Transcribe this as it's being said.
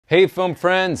Hey film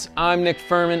friends, I'm Nick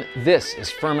Furman. This is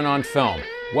Furman on Film.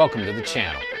 Welcome to the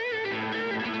channel.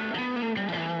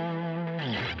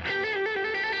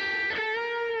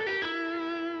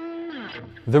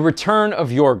 The return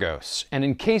of Yorgos, and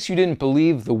in case you didn't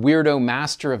believe the weirdo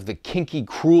master of the kinky,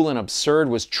 cruel, and absurd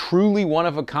was truly one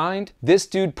of a kind, this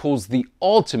dude pulls the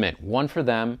ultimate one for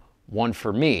them, one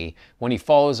for me, when he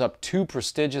follows up two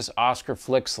prestigious Oscar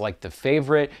flicks like The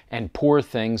Favorite and Poor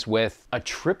Things with a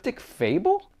triptych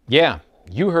fable? Yeah,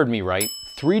 you heard me right.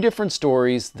 Three different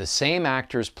stories, the same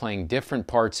actors playing different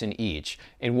parts in each,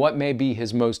 in what may be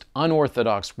his most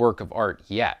unorthodox work of art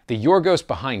yet. The Yorgos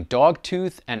behind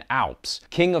Dogtooth and Alps,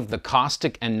 king of the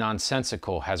caustic and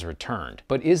nonsensical, has returned.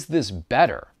 But is this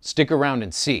better? Stick around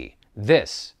and see.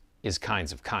 This is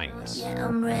Kinds of Kindness. Yeah,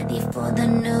 I'm ready for the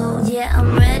news. Yeah,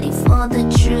 I'm ready for the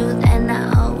truth, and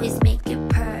I always make it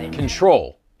purge.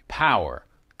 Control, power,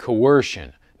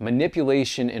 coercion,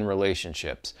 manipulation in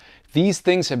relationships. These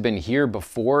things have been here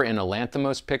before in a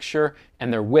Lanthimos picture,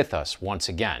 and they're with us once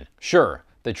again. Sure,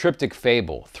 the triptych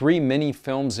fable, 3 mini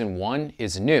films in one,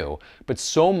 is new, but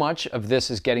so much of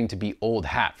this is getting to be old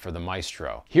hat for the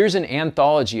maestro. Here's an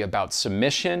anthology about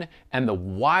submission and the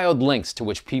wild lengths to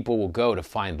which people will go to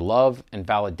find love and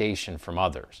validation from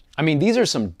others. I mean, these are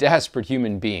some desperate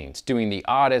human beings doing the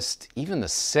oddest, even the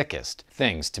sickest,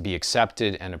 things to be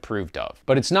accepted and approved of.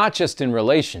 But it's not just in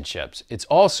relationships, it's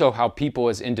also how people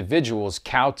as individuals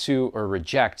cow to or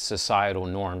reject societal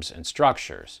norms and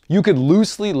structures. You could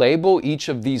loosely label each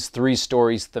of these 3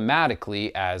 stories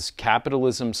thematically as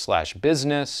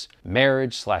capitalism/business,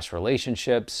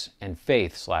 marriage/relationships, and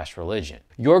faith/religion.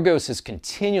 Yorgos is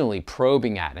continually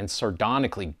probing at and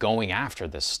sardonically going after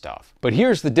this stuff. But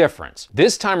here's the difference.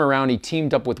 This time around he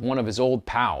teamed up with one of his old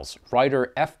pals,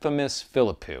 writer FOF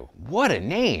Rating. What a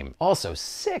name! Also,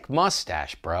 sick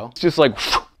mustache, bro. It's just like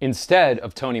instead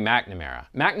of Tony McNamara.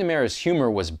 McNamara's humor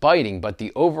was biting, but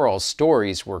the overall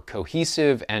stories were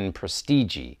cohesive and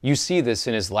prestige-y. You see this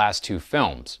in his last 2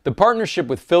 films. The partnership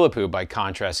with Philippou, by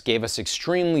contrast, gave us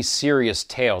extremely serious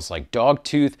tales like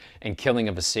Dogtooth and Killing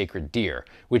of a Sacred Deer,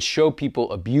 which show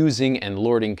people abusing and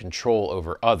lording control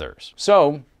over others.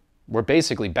 So, we're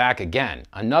basically back again.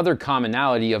 Another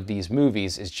commonality of these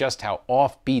movies is just how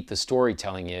offbeat the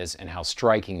storytelling is and how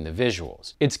striking the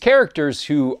visuals. It's characters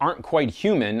who aren't quite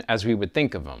human as we would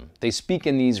think of them. They speak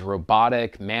in these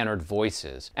robotic, mannered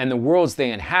voices, and the worlds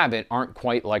they inhabit aren't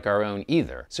quite like our own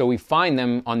either. So we find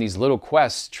them on these little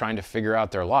quests trying to figure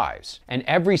out their lives. And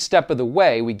every step of the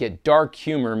way, we get dark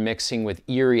humor mixing with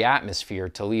eerie atmosphere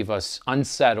to leave us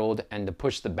unsettled and to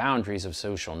push the boundaries of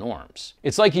social norms.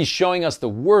 It's like he's showing us the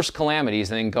worst calamities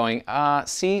and then going,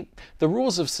 see, the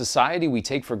rules of society we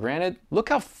take for granted, look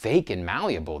how fake and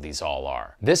malleable these all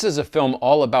are. This is a film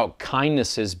all about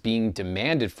kindnesses being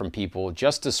demanded from people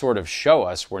just to sort of show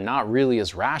us we're not really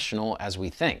as rational as we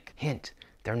think. Hint,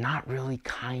 they're not really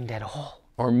kind at all.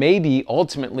 Or maybe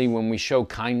ultimately when we show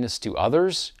kindness to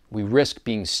others, we risk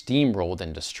being steamrolled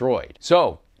and destroyed.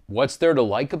 So, what's there to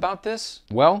like about this?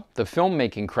 Well, the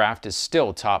filmmaking craft is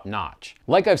still top-notch.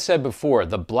 Like I've said before,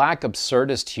 the black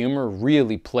absurdist humor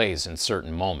really plays in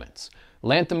certain moments.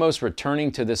 Lanthimos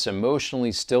returning to this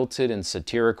emotionally stilted and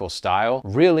satirical style,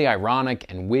 really ironic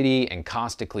and witty and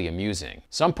caustically amusing.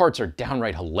 Some parts are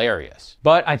downright hilarious.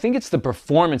 But I think it's the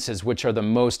performances which are the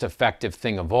most effective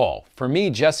thing of all. For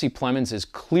me, Jesse Plemons is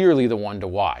clearly the one to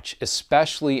watch,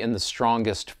 especially in the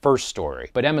strongest first story.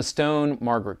 But Emma Stone,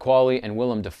 Margaret, Qualley, and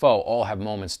Willem Dafoe all have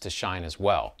moments to shine as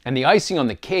well. And the icing on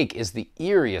the cake is the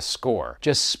eeriest score.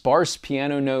 Just sparse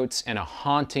piano notes and a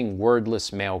haunting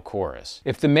wordless male chorus.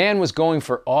 If the man was going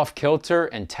for off-kilter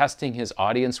and testing his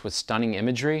audience with stunning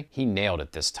imagery, he nailed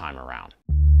it this time around.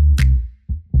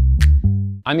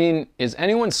 I mean, is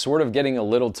anyone sort of getting a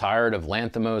little tired of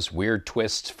Lanthimos' weird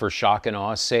twists for shock and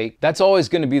awe's sake? That's always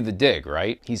going to be the dig,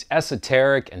 right? He's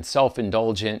esoteric and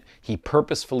self-indulgent. He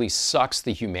purposefully sucks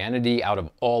the humanity out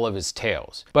of all of his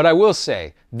tales. But I will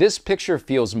say, this picture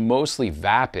feels mostly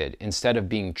vapid instead of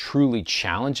being truly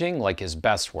challenging like his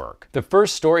best work. The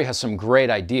first story has some great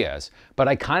ideas, but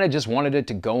I kind of just wanted it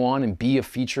to go on and be a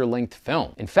feature-length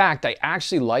film. In fact, I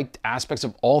actually liked aspects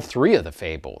of all 3 of the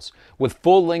fables. With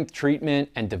full-length treatment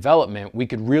and development, we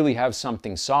could really have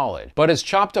something solid. But as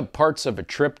chopped up parts of a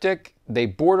triptych, they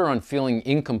border on feeling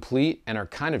incomplete and are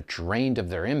kind of drained of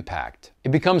their impact.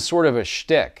 It becomes sort of a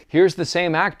shtick. Here's the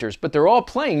same actors, but they're all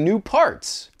playing new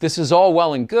parts. This is all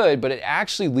well and good, but it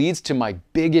actually leads to my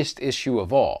biggest issue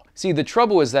of all. See, the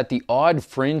trouble is that the odd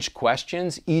fringe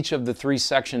questions each of the 3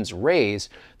 sections raise,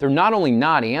 they're not only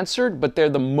not answered, but they're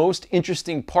the most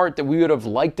interesting part that we would have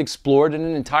liked explored in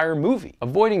an entire movie.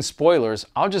 Avoiding spoilers,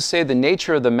 I'll just say the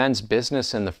nature of the men's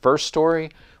business in the first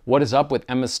story what is up with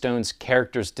Emma Stone's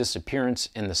character's disappearance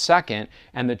in the second,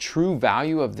 and the true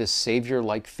value of this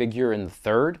savior-like figure in the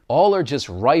third, all are just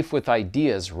rife with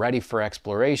ideas ready for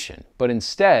exploration. But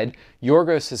instead,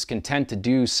 Yorgos is content to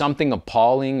do something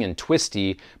appalling and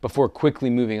twisty before quickly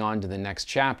moving on to the next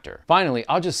chapter. Finally,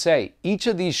 I'll just say, each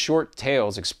of these short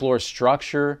tales explores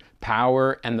structure,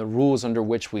 power, and the rules under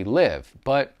which we live.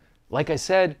 But like I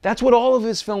said, that's what all of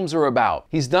his films are about.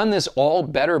 He's done this all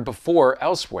better before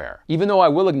elsewhere. Even though I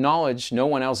will acknowledge no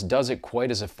one else does it quite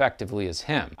as effectively as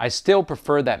him, I still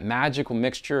prefer that magical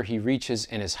mixture he reaches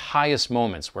in his highest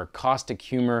moments, where caustic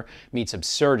humor meets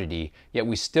absurdity, yet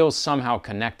we still somehow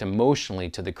connect emotionally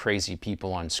to the crazy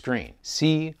people on screen.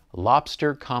 See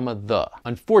Lobster, the.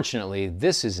 Unfortunately,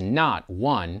 this is not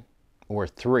one or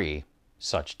three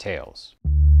such tales.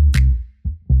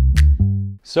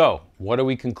 So, what do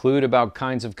we conclude about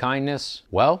Kinds of Kindness?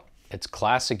 Well, it's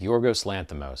classic Yorgos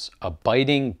Lanthimos, a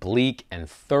biting, bleak, and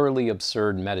thoroughly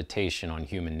absurd meditation on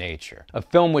human nature. A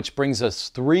film which brings us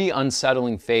three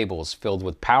unsettling fables filled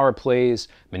with power plays,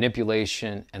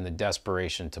 manipulation, and the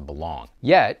desperation to belong.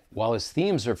 Yet, while his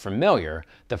themes are familiar,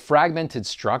 the fragmented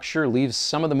structure leaves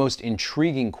some of the most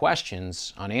intriguing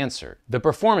questions unanswered. The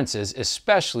performances,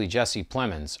 especially Jesse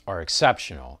Plemons, are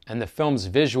exceptional, and the film's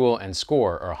visual and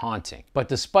score are haunting. But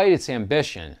despite its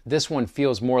ambition, this one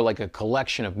feels more like a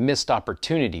collection of missed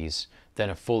opportunities than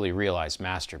a fully realized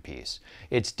masterpiece.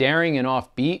 It's daring and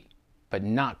offbeat, but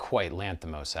not quite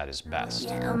Lanthimos at his best.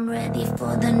 Yeah, I'm ready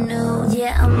for the new.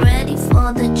 Yeah, I'm ready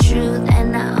for the truth,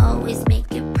 and I always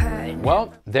make it perfect.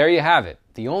 Well, there you have it.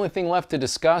 The only thing left to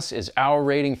discuss is our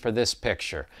rating for this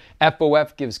picture.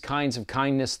 FOF gives Kinds of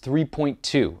Kindness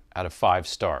 3.2 out of 5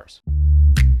 stars.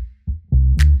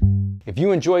 If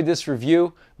you enjoyed this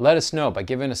review, let us know by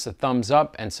giving us a thumbs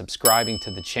up and subscribing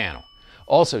to the channel.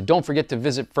 Also, don't forget to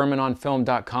visit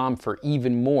FurmanOnFilm.com for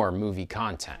even more movie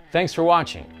content. Thanks for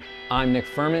watching. I'm Nick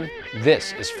Furman.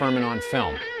 This is Furman on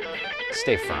Film.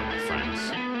 Stay firm, my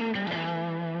friends.